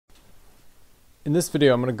In this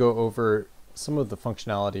video, I'm going to go over some of the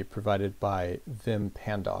functionality provided by Vim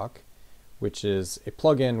Pandoc, which is a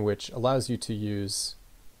plugin which allows you to use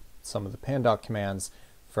some of the Pandoc commands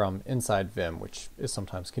from inside Vim, which is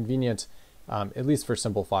sometimes convenient, at least for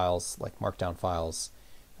simple files like Markdown files,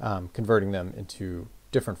 converting them into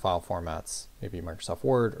different file formats, maybe Microsoft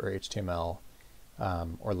Word or HTML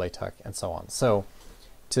or LaTeX and so on. So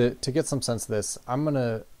to get some sense of this, I'm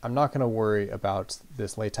not gonna worry about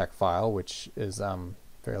this LaTeX file, which is a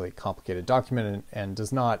fairly complicated document and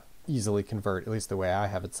does not easily convert, at least the way I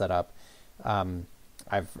have it set up.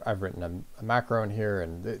 I've written a macro in here,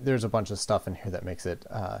 and there's a bunch of stuff in here that makes it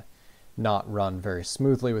not run very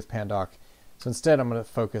smoothly with Pandoc. So instead, I'm going to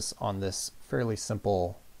focus on this fairly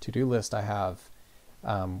simple to-do list I have,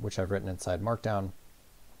 which I've written inside Markdown.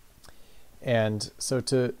 And so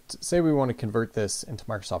to say we want to convert this into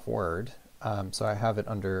Microsoft Word, so I have it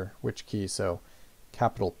under which key, so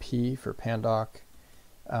capital P for Pandoc.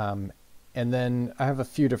 And then I have a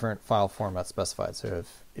few different file formats specified. So I have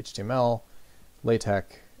HTML,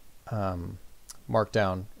 LaTeX,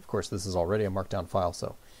 Markdown. Of course, this is already a Markdown file,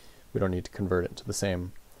 so we don't need to convert it to the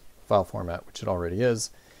same file format, which it already is,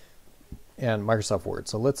 and Microsoft Word.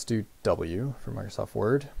 So let's do W for Microsoft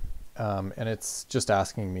Word. And it's just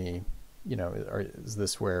asking me, is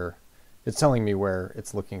this where, it's telling me where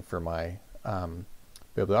it's looking for my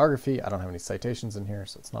bibliography. I don't have any citations in here,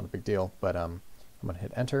 so it's not a big deal, but I'm going to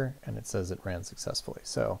hit enter, and it says it ran successfully.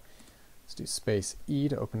 So let's do space E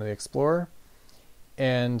to open the Explorer.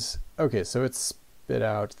 And okay, so it's spit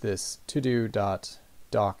out this todo.docx.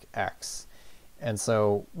 And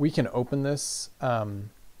so we can open this. I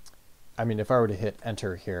mean, if I were to hit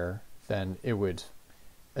enter here, then it would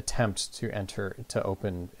attempt to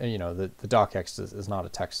open, the docx is not a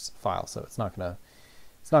text file, so it's not gonna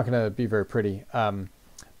be very pretty.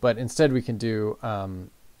 But instead we can do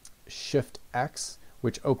Shift X,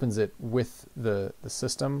 which opens it with the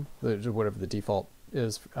system, whatever the default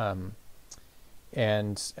is.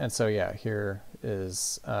 And so yeah, here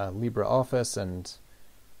is LibreOffice, and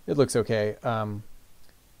it looks okay. A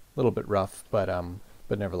little bit rough, but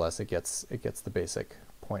nevertheless, it gets the basic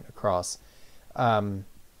point across.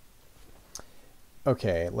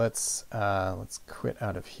 Okay, let's quit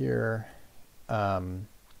out of here. So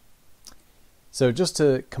just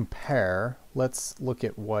to compare, let's look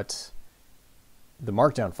at what the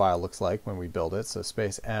Markdown file looks like when we build it. So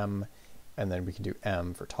space M, and then we can do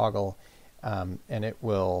M for toggle, and it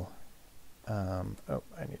will. Oh,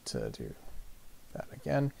 I need to do that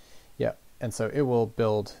again. Yeah, and so it will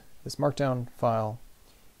build this Markdown file,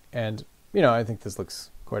 and I think this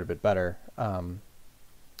looks quite a bit better,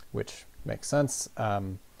 which makes sense.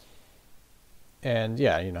 And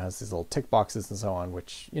yeah, it has these little tick boxes and so on,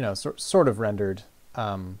 which sort of rendered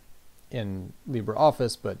in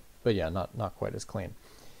LibreOffice, but yeah, not quite as clean.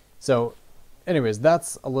 So, anyways,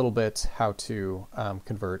 that's a little bit how to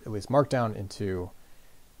convert at least Markdown into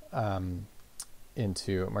a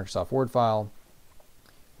Microsoft Word file.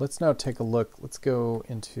 Let's now take a look. Let's go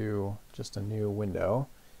into just a new window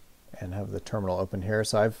and have the terminal open here.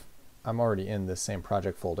 So I'm already in this same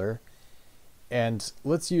project folder, and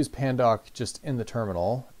let's use Pandoc just in the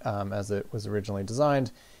terminal as it was originally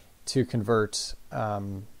designed to convert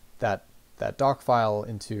that doc file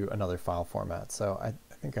into another file format. So I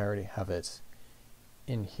think I already have it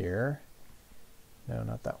in here. No,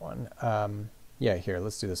 not that one. Yeah, here,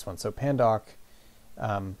 let's do this one. So Pandoc,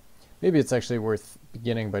 maybe it's actually worth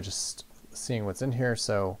beginning by just seeing what's in here.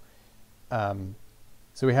 So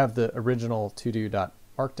so we have the original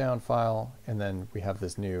todo.markdown file, and then we have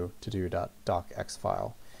this new todo.docx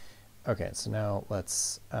file. Okay, so now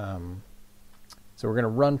let's, so we're going to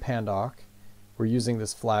run Pandoc. We're using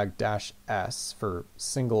this flag -s for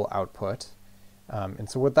single output. And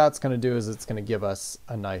so what that's going to do is it's going to give us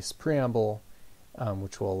a nice preamble,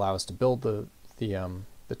 which will allow us to build the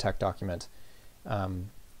tech document. And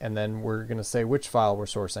then we're going to say which file we're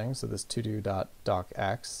sourcing, so this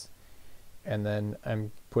todo.docx. And then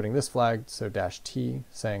I'm putting this flag, so -t,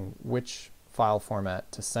 saying which file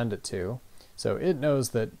format to send it to. So it knows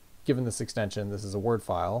that given this extension, this is a Word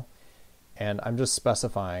file, and I'm just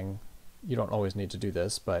specifying, you don't always need to do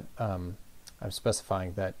this, but I'm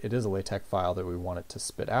specifying that it is a LaTeX file that we want it to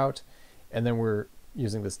spit out. And then we're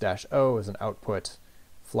using this -o as an output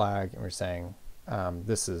flag, and we're saying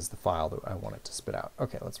this is the file that I want it to spit out.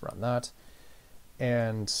 Okay, let's run that.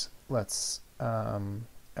 And let's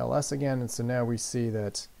ls again, and so now we see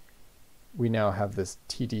that we now have this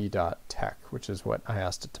td.tech, which is what I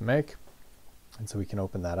asked it to make, and so we can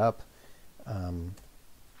open that up.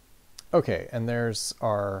 Okay, and there's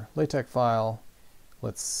our LaTeX file.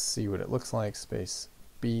 Let's see what it looks like, space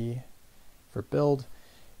B, for build.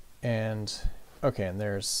 And okay, and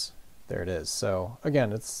there it is. So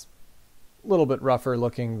again, it's a little bit rougher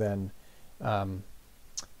looking than the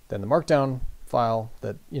Markdown file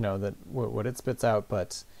that what it spits out,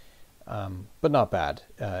 but not bad.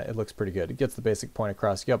 It looks pretty good. It gets the basic point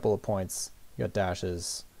across. You got bullet points, you got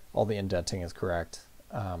dashes, all the indenting is correct.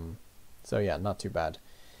 So yeah, not too bad.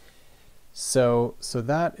 So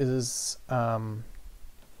that is a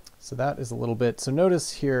little bit. So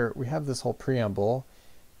notice here we have this whole preamble,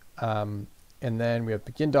 and then we have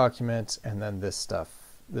begin document, and then this stuff.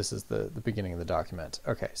 This is the beginning of the document.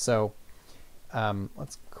 Okay, so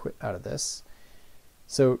let's quit out of this.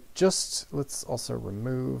 So let's also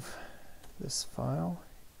remove this file,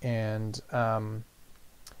 and I'm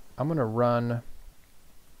going to run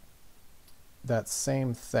that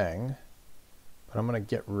same thing, but I'm going to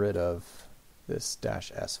get rid of this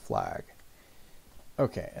 -s flag.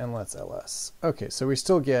 Okay, and let's ls. Okay, so we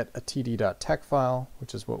still get a td.tex file,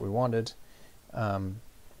 which is what we wanted.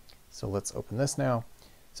 So let's open this now.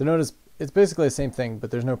 So notice it's basically the same thing,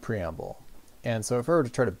 but there's no preamble. And so if I were to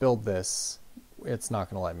try to build this, it's not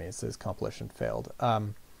going to let me. It says compilation failed.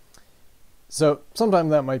 So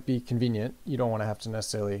sometimes that might be convenient. You don't want to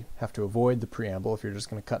necessarily have to avoid the preamble if you're just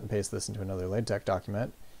going to cut and paste this into another LaTeX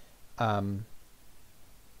document.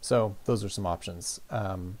 So those are some options.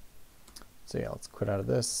 So yeah, let's quit out of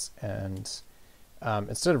this, and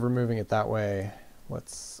instead of removing it that way, I'm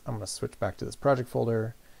going to switch back to this project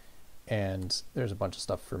folder, and there's a bunch of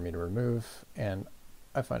stuff for me to remove, and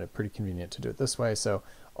I find it pretty convenient to do it this way. So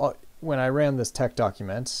when I ran this tech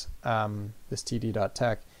document, this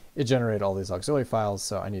td.tex, it generated all these auxiliary files,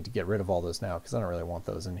 so I need to get rid of all those now because I don't really want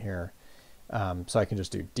those in here. So I can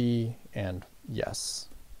just do d and yes,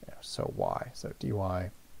 so y, so dy.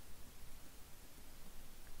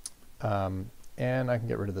 And I can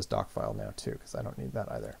get rid of this doc file now too, because I don't need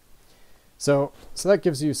that either. So that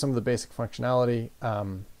gives you some of the basic functionality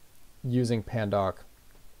using Pandoc,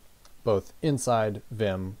 both inside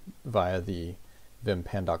Vim via the Vim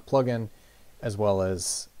Pandoc plugin, as well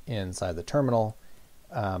as inside the terminal,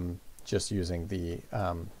 just using the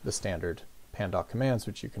standard Pandoc commands,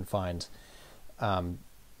 which you can find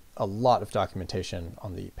a lot of documentation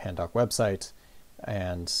on the Pandoc website,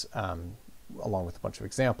 and along with a bunch of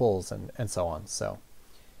examples and so on. So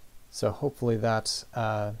hopefully that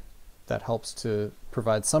helps to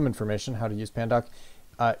provide some information how to use Pandoc.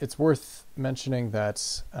 It's worth mentioning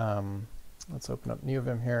that, let's open up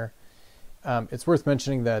NeoVim here. It's worth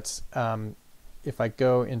mentioning that if I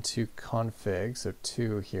go into config, so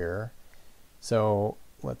 2 here, so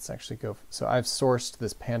let's actually go, so I've sourced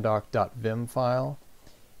this pandoc.vim file,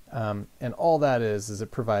 and all that is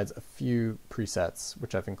it provides a few presets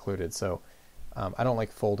which I've included. So I don't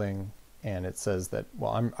like folding, and it says that,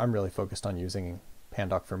 well, I'm really focused on using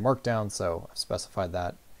Pandoc for Markdown, so I've specified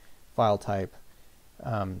that file type,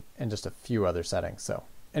 and just a few other settings. So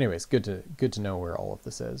anyways, good to know where all of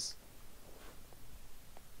this is.